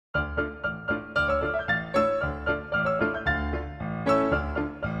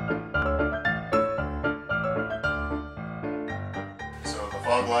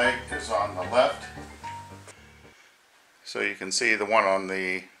fog light is on the left. So you can see the one on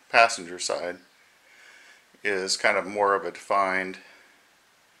the passenger side is kind of more of a defined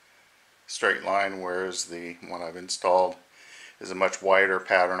straight line, whereas the one I've installed is a much wider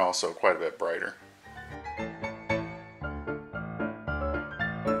pattern, also quite a bit brighter.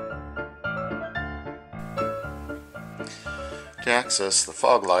 To access the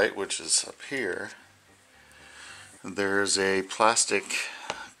fog light, which is up here, there's a plastic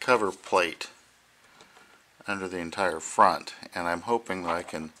cover plate under the entire front, and I'm hoping that I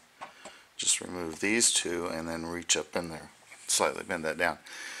can just remove these two and then reach up in there, slightly bend that down.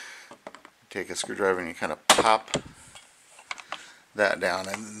 Take a screwdriver and you kind of pop that down,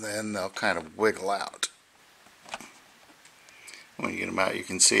 and then they'll kind of wiggle out. When you get them out, you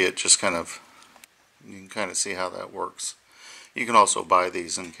can see it just kind of, you can kind of see how that works. You can also buy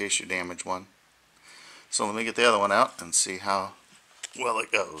these in case you damage one. So let me get the other one out and see how well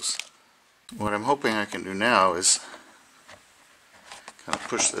it goes. What I'm hoping I can do now is kind of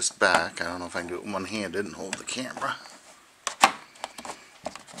push this back. I don't know if I can do it one-handed and hold the camera.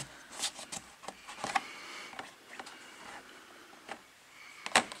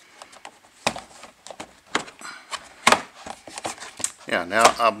 Yeah,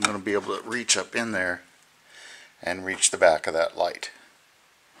 now I'm going to be able to reach up in there and reach the back of that light.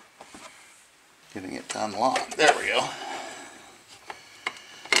 Getting it to unlock. There we go.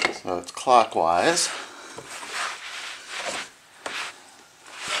 So it's clockwise.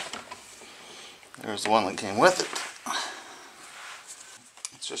 There's the one that came with it.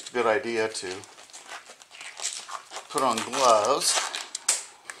 It's just a good idea to put on gloves.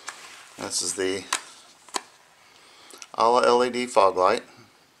 This is the Alla LED fog light,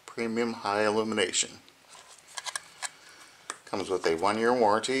 premium high illumination. Comes with a 1-year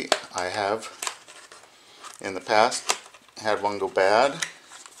warranty. I have in the past had one go bad,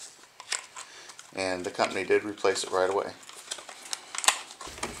 and the company did replace it right away.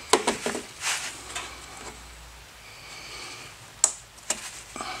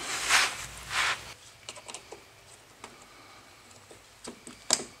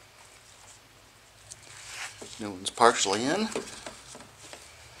 New one's partially in.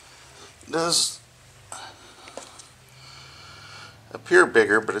 It does appear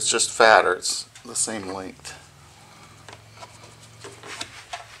bigger, but it's just fatter. It's the same length.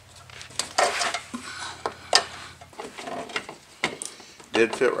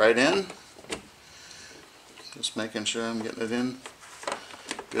 Did fit right in. Just making sure I'm getting it in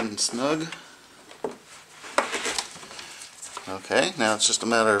good and snug. Okay, now it's just a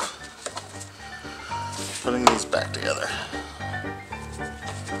matter of putting these back together.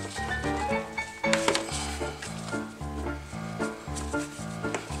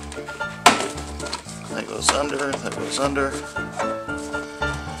 That goes under, that goes under.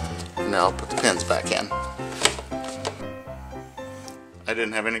 Now I'll put the pins back in. I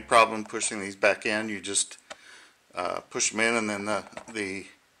didn't have any problem pushing these back in. You just push them in, and then the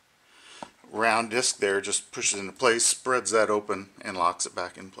round disc there just pushes into place, spreads that open, and locks it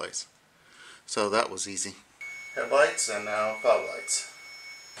back in place. So that was easy. Headlights and now fog lights.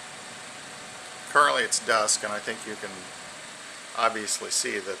 Currently it's dusk, and I think you can obviously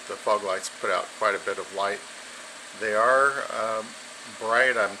see that the fog lights put out quite a bit of light. They are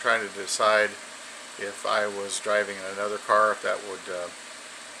bright. I'm trying to decide if I was driving in another car, if that would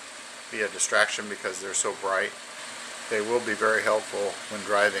be a distraction because they're so bright. They will be very helpful when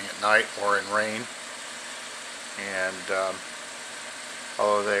driving at night or in rain. And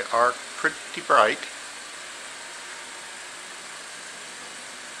although they are pretty bright,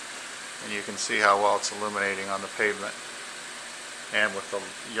 and you can see how well it's illuminating on the pavement and with the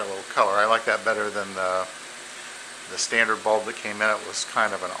yellow color. I like that better than the standard bulb that came in. It was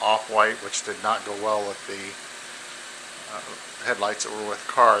kind of an off-white, which did not go well with the headlights that were with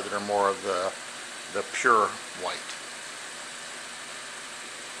the car that are more of the pure white.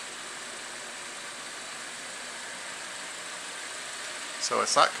 So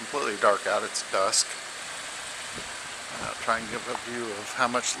it's not completely dark out, it's dusk. I'll try and give a view of how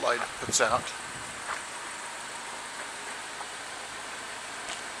much light it puts out.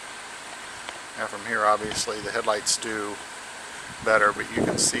 Now from here, obviously the headlights do better, but you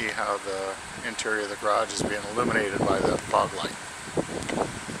can see how the interior of the garage is being illuminated by the fog light,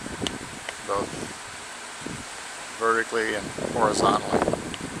 both vertically and horizontally.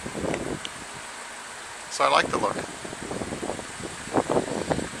 So I like the look.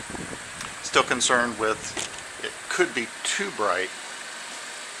 Still concerned with it could be too bright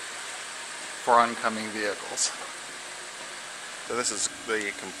for oncoming vehicles. So this is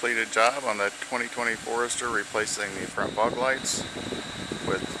the completed job on the 2020 Forester, replacing the front fog lights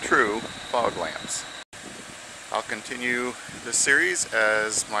with true fog lamps. I'll continue this series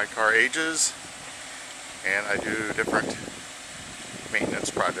as my car ages and I do different maintenance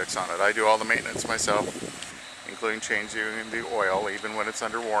projects on it. I do all the maintenance myself, including changing the oil even when it's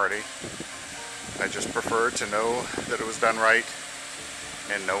under warranty. I just prefer to know that it was done right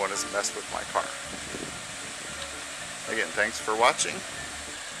and no one has messed with my car. Again, thanks for watching.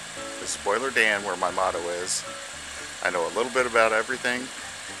 This is Spoiler Dan, where my motto is, I know a little bit about everything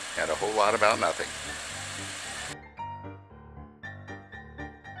and a whole lot about nothing.